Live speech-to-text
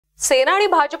सेना आणि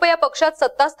भाजप या पक्षात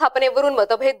सत्ता स्थापनेवरून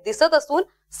मतभेद दिसत असून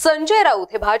संजय राऊत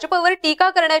हे भाजपवर टीका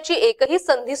करण्याची एकही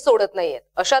संधी सोडत नाहीयेत।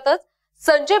 अशातच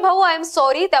संजय भाऊ आय एम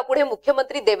सॉरी त्यापुढे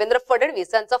मुख्यमंत्री देवेंद्र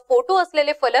फडणवीस यांचा फोटो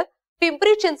असलेले फलक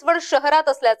पिंपरी चिंचवड शहरात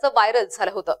असल्याचं व्हायरल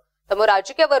झालं होतं। त्यामुळे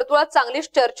राजकीय वर्तुळात चांगलीच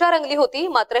चर्चा रंगली होती,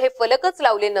 मात्र हे फलकच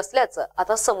लावले नसल्याचं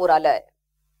आता समोर आलंय।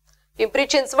 पिंपरी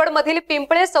चिंचवड मधील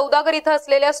पिंपळे सौदागर इथं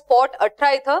असलेल्या स्पॉट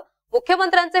 18 इथं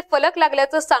मुख्यमंत्र्यांचे फलक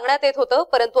लागल्याचं सांगण्यात येत होतं,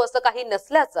 परंतु असं काही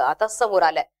नसल्याचं आता समोर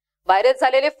आलंय। व्हायरल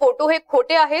झालेले फोटो हे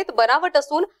खोटे आहेत, बनावट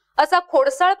असून असा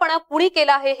खोडसाळपणा कुणी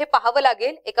केला आहे हे पाहावं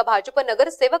लागेल। एका भाजप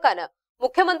नगरसेवकानं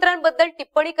मुख्यमंत्र्यांबद्दल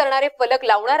टिप्पणी करणारे फलक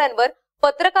लावणाऱ्यांवर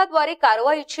पत्रकाद्वारे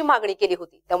कारवाईची मागणी केली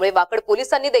होती। त्यामुळे वाकड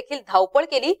पोलिसांनी देखील धावपळ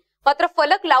केली, मात्र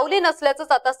फलक लावले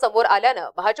नसल्याचंच आता समोर आल्यानं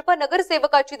भाजप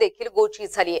नगरसेवकाची देखील गोची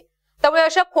झालीय। त्यामुळे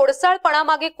अशा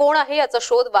खोडसाळपणामागे कोण आहे याचा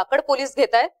शोध वाकड पोलीस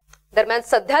घेत आहेत। दरम्यान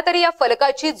सध्या तरी या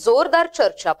फलकाची जोरदार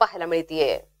चर्चा पाहायला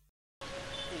मिळतीये।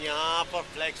 यहाँ पर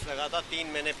फ्लैक्स लगा था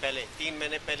 3 महीने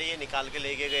पहले ये निकाल के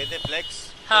लेके गए थे फ्लैक्स।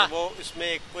 हाँ। तो वो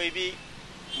इसमें कोई भी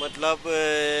मतलब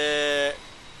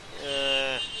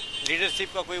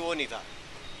लीडरशिप का कोई वो नहीं था।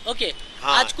 ओके।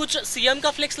 हाँ। आज कुछ सीएम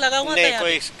का फ्लेक्स लगा हुआ था नहीं, यहाँ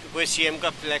कोई सीएम का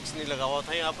फ्लैक्स नहीं लगा हुआ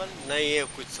था यहाँ पर, नहीं ये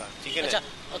कुछ था, ठीक है ना।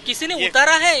 अच्छा, किसी ने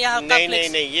उतारा है यहाँ का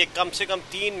फ्लेक्स? नहीं, ये कम से कम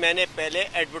 3 महीने पहले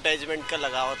एडवर्टाइजमेंट का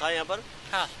लगा हुआ था यहाँ पर।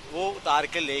 हाँ। वो उतार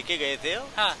के लेके गए थे।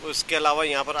 हाँ। उसके अलावा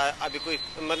यहाँ पर अभी कोई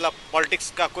मतलब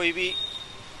पॉलिटिक्स का कोई भी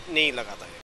नहीं लगा था।